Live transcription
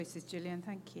This is Gillian,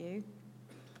 thank you.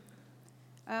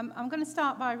 I'm going to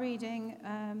start by reading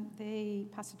the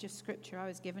passage of scripture I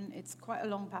was given. It's quite a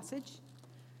long passage,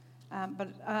 but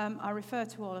I refer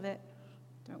to all of it.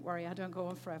 Don't worry, I don't go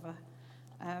on forever.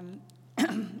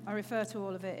 I refer to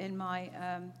all of it in my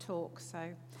talk.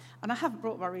 And I haven't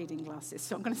brought my reading glasses,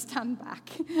 so I'm going to stand back.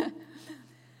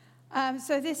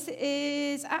 So this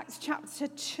is Acts chapter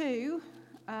 2,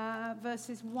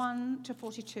 verses 1 to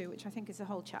 42, which I think is the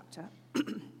whole chapter.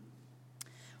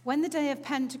 When the day of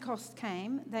Pentecost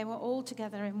came, they were all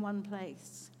together in one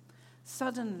place.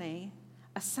 Suddenly,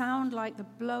 a sound like the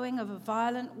blowing of a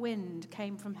violent wind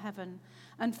came from heaven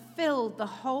and filled the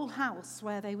whole house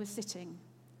where they were sitting.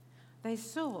 They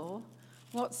saw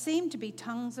what seemed to be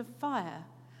tongues of fire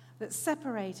that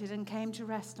separated and came to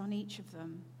rest on each of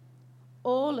them.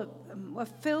 All of them were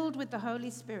filled with the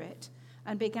Holy Spirit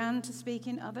and began to speak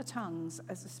in other tongues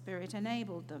as the Spirit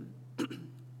enabled them.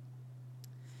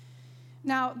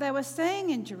 Now, there were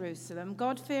staying in Jerusalem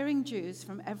God-fearing Jews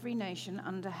from every nation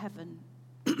under heaven.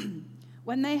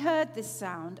 When they heard this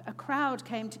sound, a crowd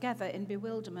came together in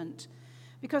bewilderment,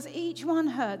 because each one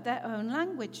heard their own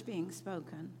language being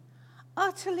spoken.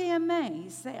 Utterly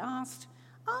amazed, they asked,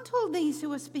 "Aren't all these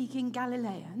who are speaking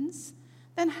Galileans?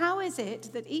 Then how is it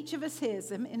that each of us hears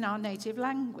them in our native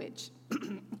language?"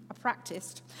 I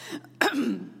practiced.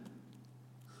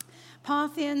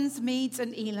 Parthians, Medes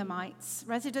and Elamites,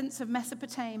 residents of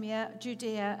Mesopotamia,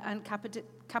 Judea and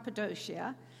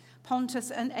Cappadocia, Pontus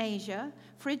and Asia,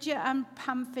 Phrygia and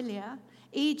Pamphylia,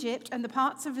 Egypt and the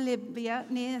parts of Libya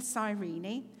near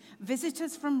Cyrene,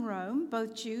 visitors from Rome,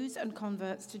 both Jews and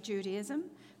converts to Judaism,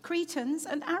 Cretans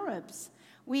and Arabs.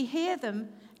 We hear them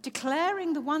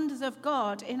declaring the wonders of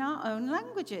God in our own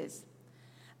languages.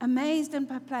 Amazed and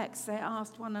perplexed, they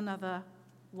asked one another,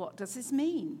 "What does this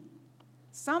mean?"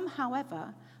 Some,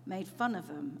 however, made fun of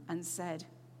them and said,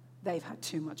 "They've had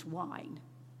too much wine."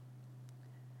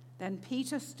 Then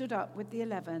Peter stood up with the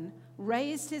 11,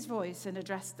 raised his voice and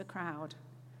addressed the crowd.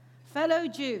 "Fellow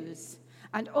Jews,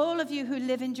 and all of you who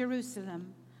live in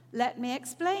Jerusalem, let me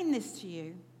explain this to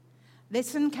you.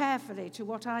 Listen carefully to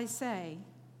what I say.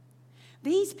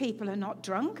 These people are not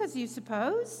drunk, as you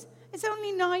suppose. It's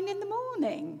only 9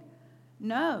 a.m.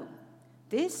 No,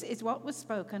 this is what was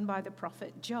spoken by the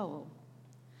prophet Joel.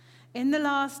 In the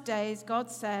last days, God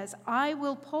says, "I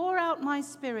will pour out my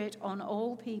spirit on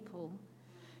all people.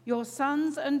 Your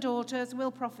sons and daughters will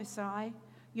prophesy.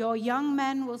 Your young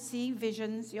men will see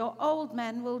visions. Your old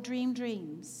men will dream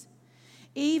dreams.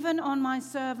 Even on my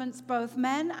servants, both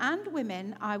men and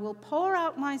women, I will pour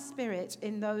out my spirit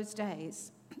in those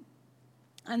days,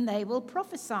 and they will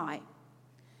prophesy.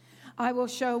 I will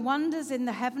show wonders in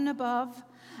the heaven above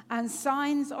and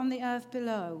signs on the earth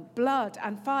below, blood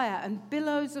and fire and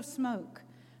billows of smoke.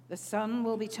 The sun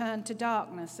will be turned to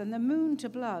darkness and the moon to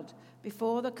blood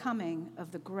before the coming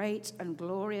of the great and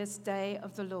glorious day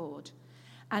of the Lord.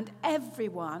 And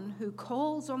everyone who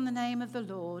calls on the name of the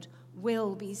Lord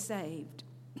will be saved."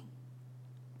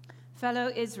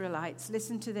 Fellow Israelites,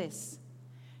 listen to this.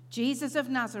 Jesus of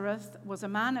Nazareth was a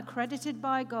man accredited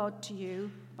by God to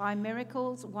you by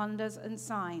miracles, wonders, and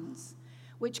signs,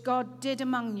 which God did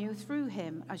among you through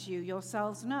him, as you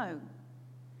yourselves know.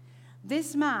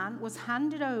 This man was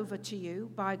handed over to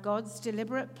you by God's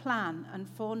deliberate plan and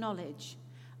foreknowledge,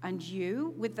 and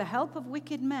you, with the help of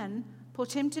wicked men,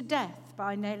 put him to death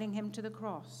by nailing him to the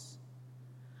cross.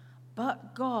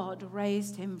 But God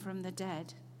raised him from the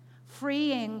dead,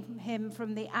 freeing him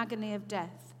from the agony of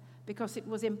death, because it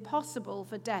was impossible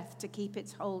for death to keep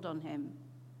its hold on him.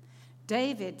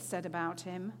 David said about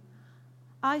him,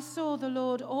 "I saw the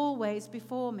Lord always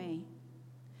before me.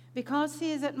 Because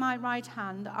he is at my right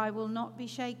hand, I will not be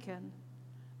shaken.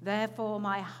 Therefore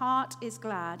my heart is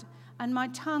glad and my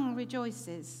tongue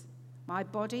rejoices. My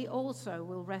body also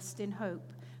will rest in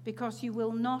hope, because you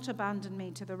will not abandon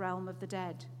me to the realm of the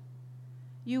dead.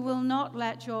 You will not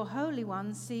let your Holy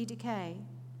One see decay.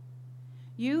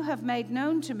 You have made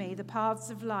known to me the paths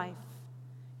of life.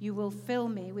 You will fill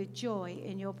me with joy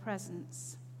in your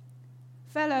presence."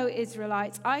 Fellow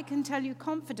Israelites, I can tell you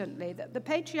confidently that the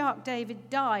patriarch David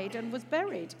died and was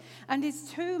buried, and his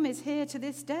tomb is here to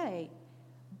this day.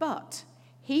 But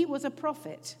he was a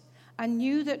prophet and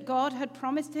knew that God had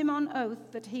promised him on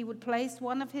oath that he would place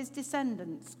one of his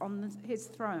descendants on his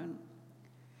throne.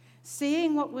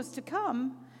 Seeing what was to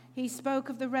come, he spoke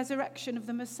of the resurrection of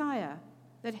the Messiah,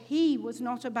 that he was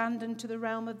not abandoned to the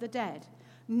realm of the dead,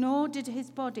 nor did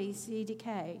his body see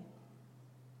decay.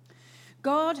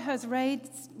 God has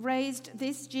raised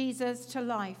this Jesus to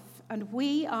life, and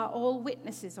we are all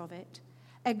witnesses of it.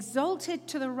 Exalted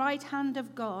to the right hand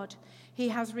of God, He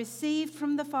has received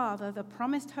from the Father the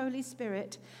promised Holy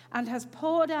Spirit and has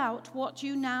poured out what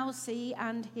you now see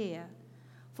and hear.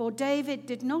 For David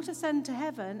did not ascend to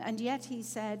heaven, and yet he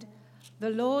said, 'The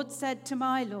Lord said to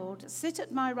my Lord, sit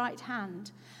at my right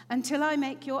hand until I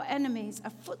make your enemies a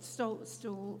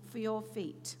footstool for your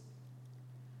feet.'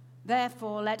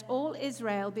 Therefore, let all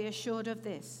Israel be assured of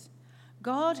this.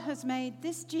 God has made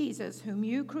this Jesus, whom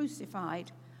you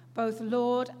crucified, both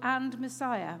Lord and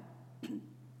Messiah."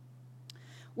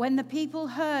 When the people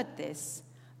heard this,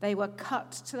 they were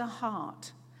cut to the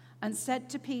heart and said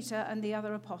to Peter and the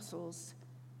other apostles,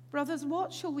 "Brothers,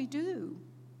 what shall we do?"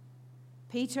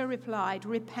 Peter replied,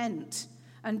 "Repent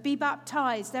and be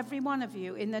baptized, every one of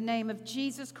you, in the name of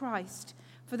Jesus Christ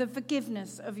for the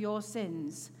forgiveness of your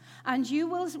sins, and you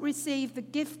will receive the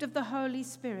gift of the Holy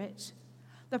Spirit.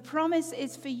 The promise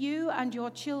is for you and your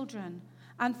children,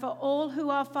 and for all who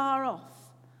are far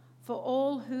off, for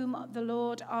all whom the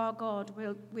Lord our God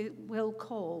will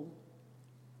call."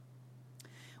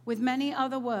 With many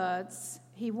other words,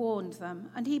 he warned them,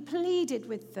 and he pleaded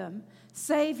with them,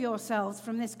 "Save yourselves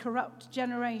from this corrupt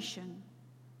generation."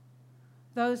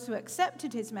 Those who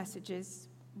accepted his messages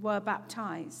were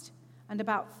baptized, and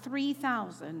about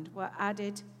 3,000 were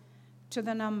added to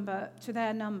their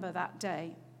number that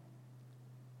day.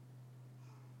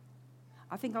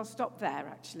 I think I'll stop there,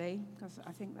 actually, because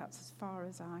I think that's as far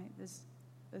as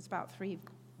there's about 3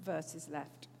 verses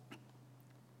left.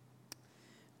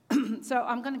 So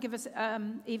I'm going to give us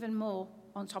even more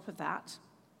on top of that,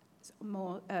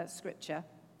 more scripture.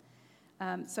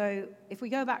 So if we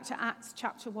go back to Acts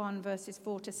chapter 1, verses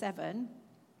 4 to 7,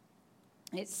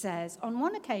 it says, "On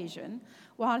one occasion,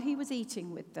 while he was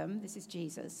eating with them," this is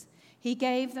Jesus, "he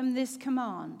gave them this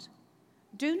command: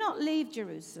 'Do not leave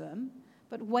Jerusalem,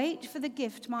 but wait for the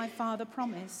gift my Father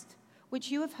promised,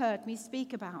 which you have heard me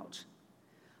speak about.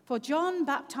 For John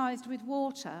baptized with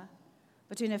water,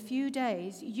 but in a few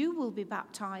days you will be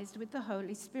baptized with the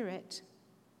Holy Spirit.'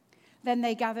 Then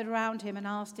they gathered around him and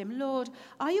asked him, 'Lord,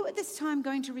 are you at this time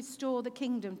going to restore the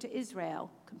kingdom to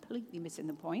Israel?'" Completely missing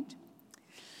the point.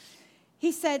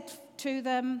 He said to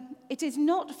them, "It is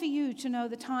not for you to know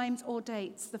the times or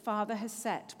dates the Father has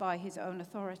set by his own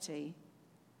authority.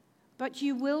 But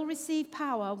you will receive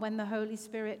power when the Holy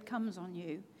Spirit comes on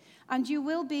you, and you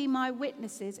will be my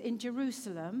witnesses in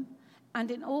Jerusalem and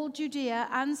in all Judea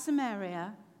and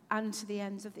Samaria and to the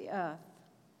ends of the earth."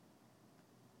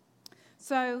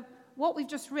 So what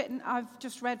I've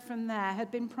just read from there,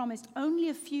 had been promised only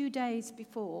a few days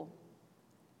before.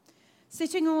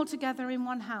 Sitting all together in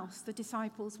one house, the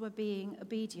disciples were being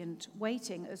obedient,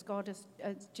 waiting as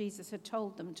Jesus had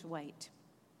told them to wait.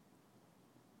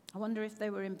 I wonder if they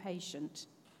were impatient,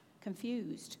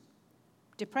 confused,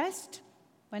 depressed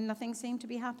when nothing seemed to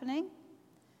be happening,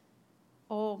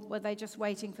 or were they just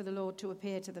waiting for the Lord to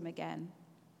appear to them again?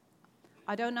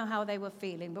 I don't know how they were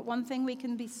feeling, but one thing we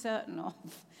can be certain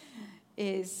of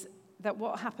is that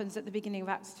what happens at the beginning of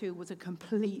Acts 2 was a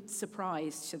complete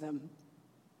surprise to them.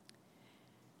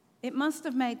 It must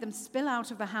have made them spill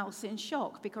out of the house in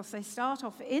shock, because they start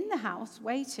off in the house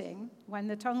waiting when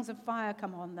the tongues of fire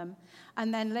come on them,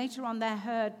 and then later on they're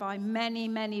heard by many,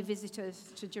 many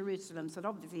visitors to Jerusalem. So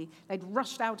obviously they'd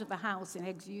rushed out of the house in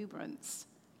exuberance.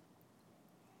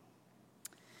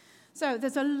 So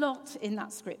there's a lot in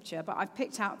that scripture, but I've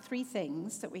picked out 3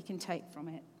 things that we can take from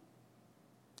it.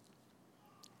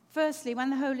 Firstly, when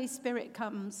the Holy Spirit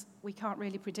comes, we can't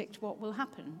really predict what will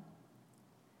happen.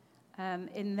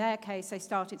 In their case, they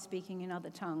started speaking in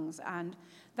other tongues, and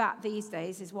that these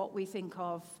days is what we think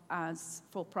of as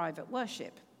for private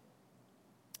worship.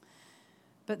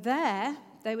 But there,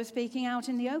 they were speaking out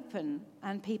in the open,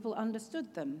 and people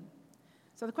understood them.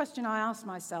 So the question I asked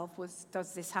myself was,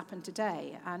 does this happen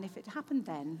today? And if it happened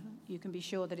then, you can be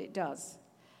sure that it does.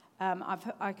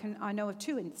 I know of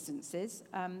 2 instances.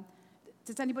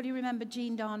 Does anybody remember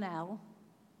Jean Darnell?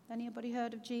 Anybody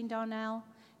heard of Jean Darnell?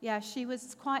 Yeah, she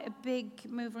was quite a big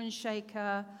mover and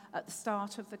shaker at the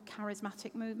start of the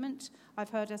charismatic movement. I've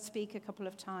heard her speak a couple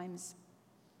of times.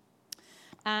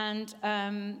 And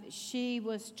she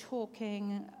was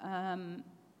talking,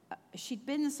 she'd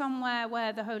been somewhere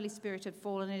where the Holy Spirit had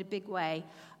fallen in a big way.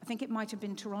 I think it might have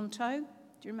been Toronto.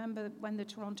 Do you remember when the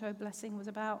Toronto blessing was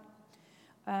about?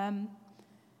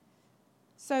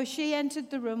 So she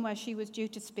entered the room where she was due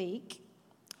to speak,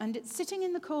 and sitting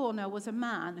in the corner was a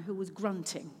man who was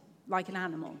grunting like an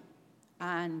animal.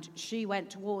 And she went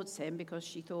towards him because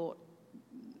she thought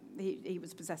he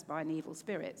was possessed by an evil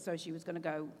spirit, so she was going to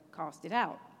go cast it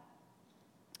out.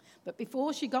 But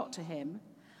before she got to him,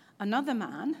 another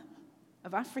man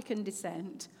of African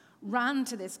descent ran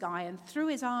to this guy and threw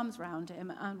his arms around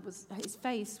him, and his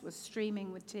face was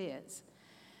streaming with tears.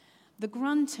 The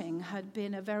grunting had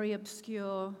been a very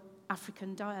obscure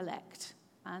African dialect,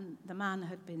 and the man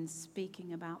had been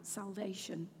speaking about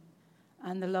salvation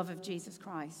and the love of Jesus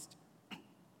Christ.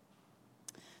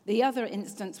 The other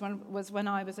instance was when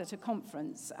I was at a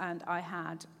conference and I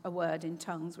had a word in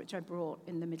tongues which I brought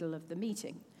in the middle of the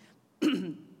meeting.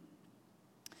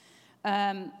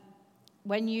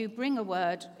 When you bring a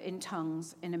word in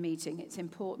tongues in a meeting, it's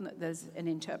important that there's an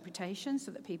interpretation so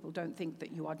that people don't think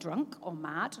that you are drunk or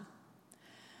mad.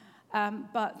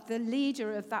 But the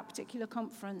leader of that particular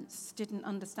conference didn't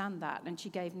understand that, and she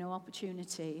gave no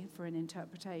opportunity for an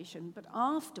interpretation. But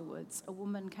afterwards, a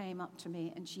woman came up to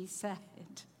me and she said,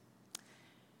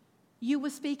 "You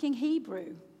were speaking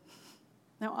Hebrew."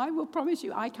 Now, I will promise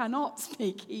you, I cannot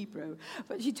speak Hebrew,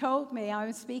 but she told me I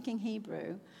was speaking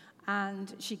Hebrew,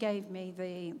 and she gave me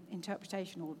the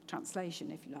interpretation or translation,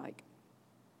 if you like.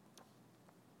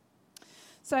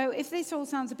 So if this all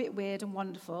sounds a bit weird and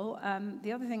wonderful,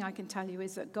 the other thing I can tell you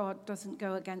is that God doesn't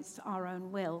go against our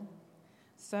own will.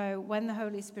 So when the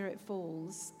Holy Spirit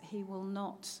falls, he will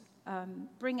not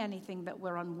bring anything that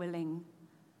we're unwilling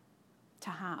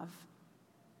to have,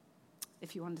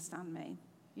 if you understand me.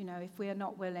 You know, if we are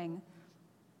not willing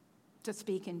to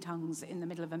speak in tongues in the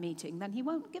middle of a meeting, then he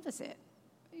won't give us it.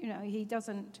 You know, he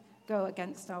doesn't go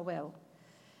against our will.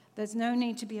 There's no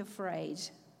need to be afraid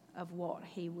of what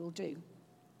he will do.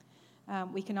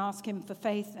 We can ask him for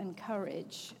faith and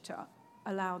courage to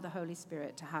allow the Holy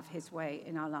Spirit to have his way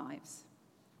in our lives.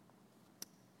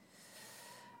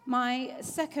 My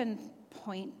second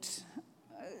point,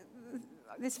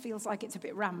 this feels like it's a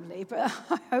bit rambly, but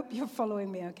I hope you're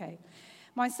following me okay.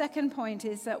 My second point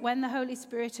is that when the Holy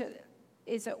Spirit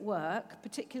is at work,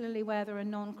 particularly where there are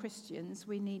non-Christians,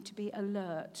 we need to be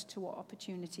alert to what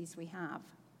opportunities we have.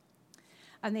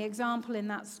 And the example in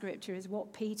that scripture is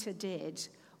what Peter did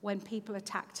when people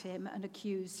attacked him and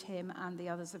accused him and the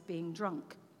others of being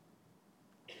drunk.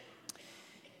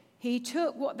 He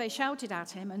took what they shouted at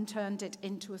him and turned it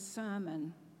into a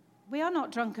sermon. "We are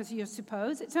not drunk as you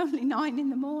suppose. It's only 9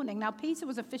 a.m. Now, Peter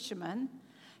was a fisherman.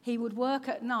 He would work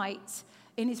at night.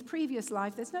 In his previous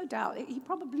life, there's no doubt he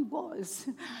probably was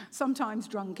sometimes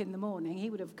drunk in the morning. He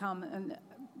would have come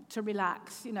to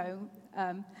relax, you know.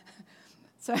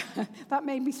 So that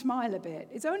made me smile a bit.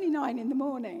 It's only 9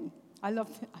 a.m. I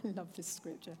love this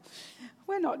scripture.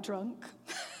 We're not drunk.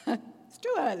 It's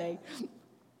too early.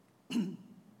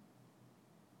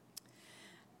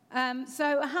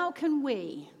 So how can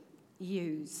we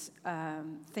use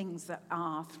things that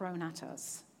are thrown at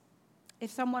us? If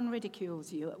someone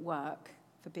ridicules you at work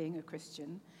for being a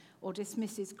Christian or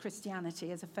dismisses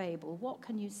Christianity as a fable, what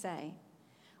can you say?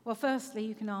 Well, firstly,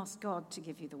 you can ask God to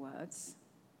give you the words.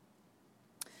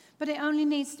 But it only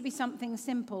needs to be something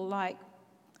simple like,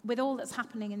 with all that's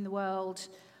happening in the world,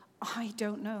 I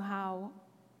don't know how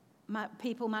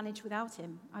people manage without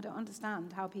him. I don't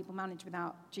understand how people manage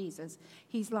without Jesus.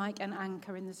 He's like an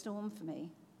anchor in the storm for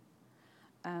me.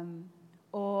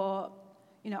 Or,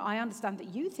 you know, I understand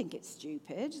that you think it's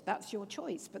stupid. That's your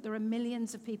choice. But there are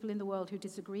millions of people in the world who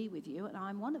disagree with you, and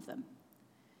I'm one of them.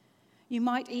 You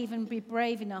might even be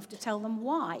brave enough to tell them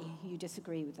why you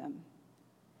disagree with them.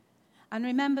 And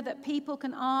remember that people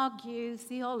can argue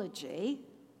theology,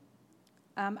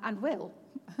 and will.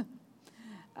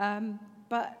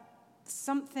 But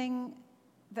something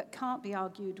that can't be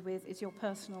argued with is your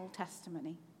personal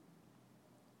testimony.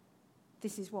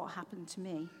 This is what happened to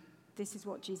me. This is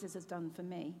what Jesus has done for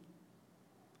me.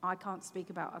 I can't speak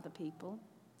about other people.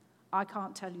 I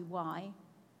can't tell you why,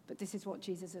 but this is what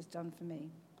Jesus has done for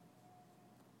me.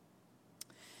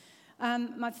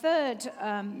 My third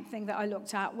thing that I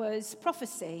looked at was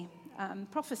prophecy.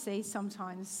 Prophecy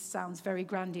sometimes sounds very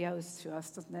grandiose to us,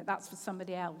 doesn't it? That's for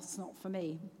somebody else, not for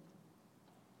me.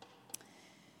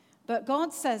 But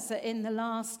God says that in the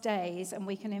last days, and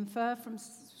we can infer from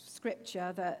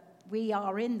Scripture that we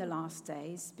are in the last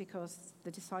days because the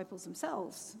disciples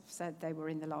themselves said they were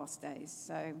in the last days.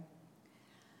 So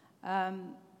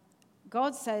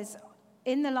God says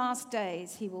in the last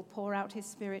days he will pour out his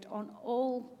Spirit on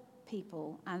all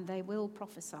people, and they will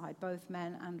prophesy, both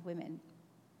men and women.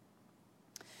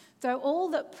 So all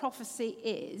that prophecy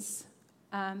is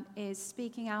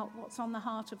speaking out what's on the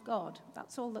heart of God.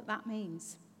 That's all that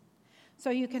means. So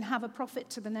you can have a prophet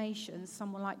to the nations,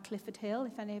 someone like Clifford Hill,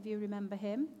 if any of you remember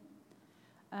him.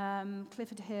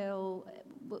 Clifford Hill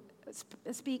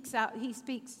speaks out. He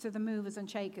speaks to the movers and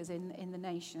shakers in the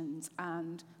nations,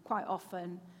 and quite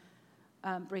often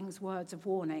brings words of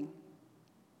warning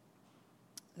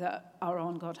that are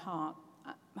on God's heart.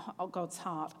 God's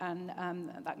heart, and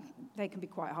that they can be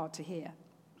quite hard to hear.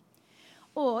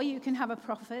 Or you can have a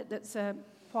prophet that's a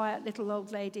quiet little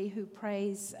old lady who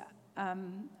prays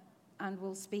and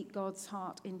will speak God's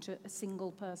heart into a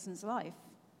single person's life,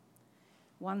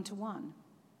 one-to-one.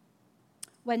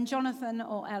 When Jonathan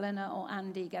or Eleanor or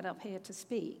Andy get up here to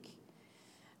speak,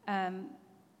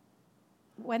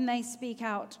 when they speak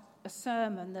out a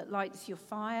sermon that lights your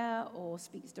fire or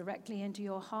speaks directly into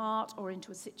your heart or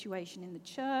into a situation in the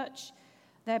church,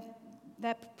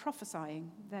 they're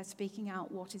prophesying. They're speaking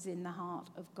out what is in the heart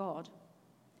of God.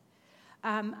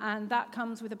 And that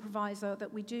comes with a proviso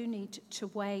that we do need to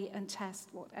weigh and test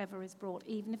whatever is brought.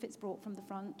 Even if it's brought from the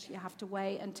front, you have to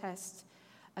weigh and test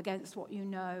against what you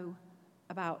know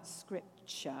about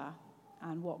Scripture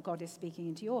and what God is speaking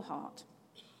into your heart.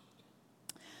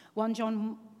 1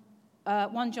 John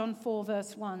 4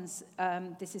 verse 1,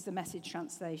 this is the Message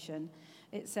translation.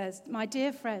 It says, "My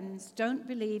dear friends, don't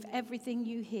believe everything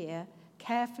you hear.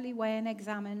 Carefully weigh and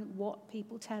examine what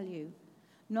people tell you.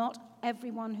 Not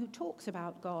everyone who talks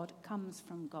about God comes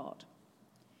from God."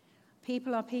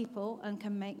 People are people and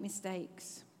can make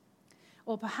mistakes.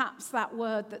 Or perhaps that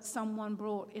word that someone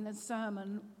brought in a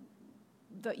sermon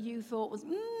that you thought was,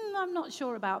 I'm not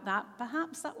sure about that.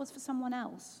 Perhaps that was for someone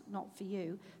else, not for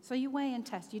you. So you weigh and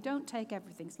test. You don't take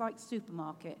everything. It's like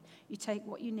supermarket. You take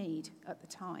what you need at the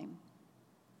time.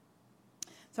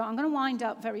 So I'm going to wind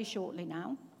up very shortly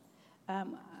now.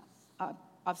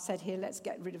 I've said here, let's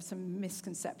get rid of some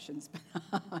misconceptions,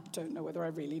 but I don't know whether I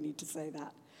really need to say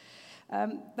that.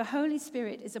 The Holy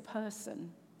Spirit is a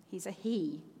person. He's a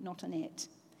he, not an it.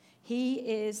 He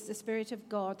is the Spirit of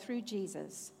God through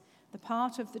Jesus, the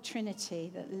part of the Trinity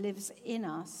that lives in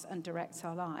us and directs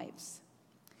our lives.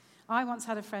 I once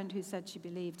had a friend who said she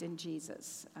believed in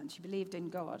Jesus and she believed in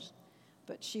God,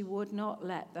 but she would not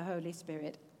let the Holy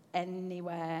Spirit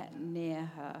anywhere near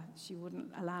her. She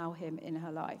wouldn't allow him in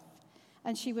her life.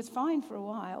 And she was fine for a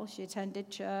while. She attended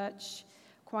church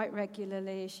quite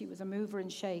regularly. She was a mover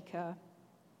and shaker.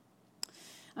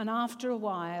 And after a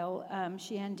while,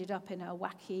 she ended up in a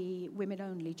wacky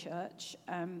women-only church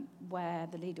where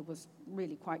the leader was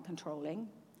really quite controlling.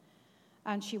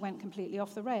 And she went completely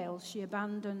off the rails. She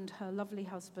abandoned her lovely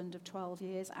husband of 12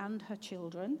 years and her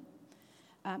children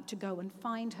to go and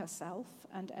find herself,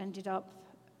 and ended up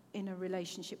in a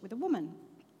relationship with a woman.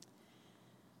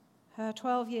 Her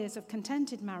 12 years of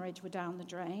contented marriage were down the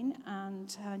drain,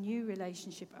 and her new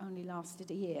relationship only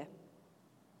lasted a year.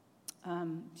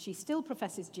 She still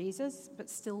professes Jesus, but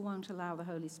still won't allow the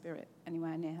Holy Spirit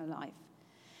anywhere near her life.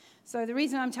 So the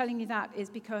reason I'm telling you that is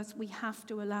because we have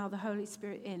to allow the Holy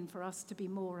Spirit in for us to be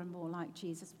more and more like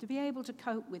Jesus, to be able to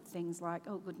cope with things like,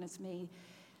 oh, goodness me,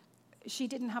 she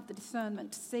didn't have the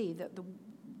discernment to see that the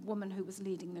woman who was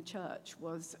leading the church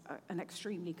was an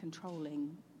extremely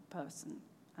controlling person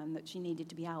and that she needed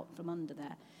to be out from under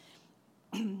there.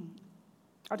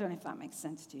 I don't know if that makes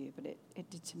sense to you, but it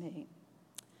did to me.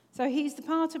 So he's the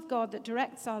part of God that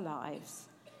directs our lives,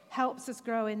 helps us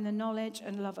grow in the knowledge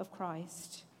and love of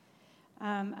Christ.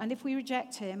 And if we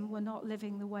reject him, we're not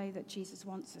living the way that Jesus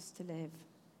wants us to live.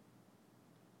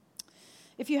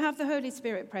 If you have the Holy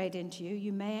Spirit prayed into you,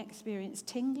 you may experience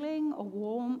tingling or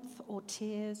warmth or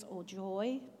tears or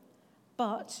joy,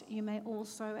 but you may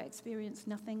also experience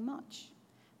nothing much.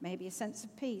 Maybe a sense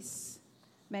of peace.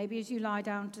 Maybe as you lie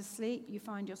down to sleep, you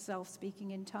find yourself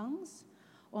speaking in tongues.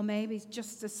 Or maybe it's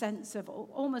just a sense of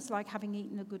almost like having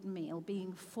eaten a good meal,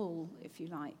 being full, if you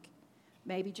like.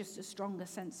 Maybe just a stronger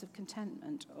sense of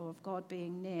contentment or of God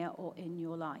being near or in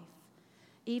your life.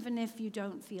 Even if you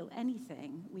don't feel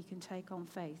anything, we can take on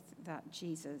faith that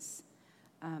Jesus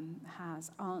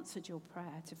has answered your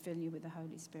prayer to fill you with the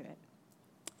Holy Spirit.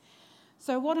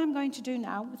 So what I'm going to do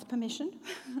now, with permission,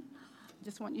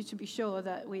 just want you to be sure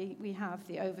that we have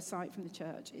the oversight from the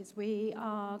church, is we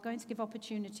are going to give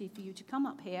opportunity for you to come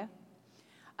up here,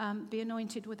 be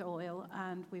anointed with oil,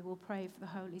 and we will pray for the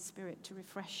Holy Spirit to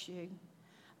refresh you.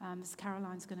 As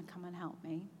Caroline's going to come and help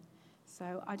me.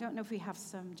 So I don't know if we have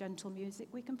some gentle music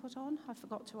we can put on. I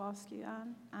forgot to ask you,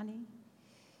 Annie.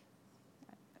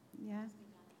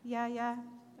 Yeah,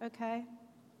 okay.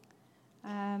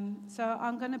 So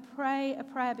I'm going to pray a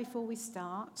prayer before we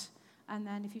start, and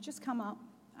then if you just come up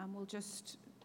and we'll just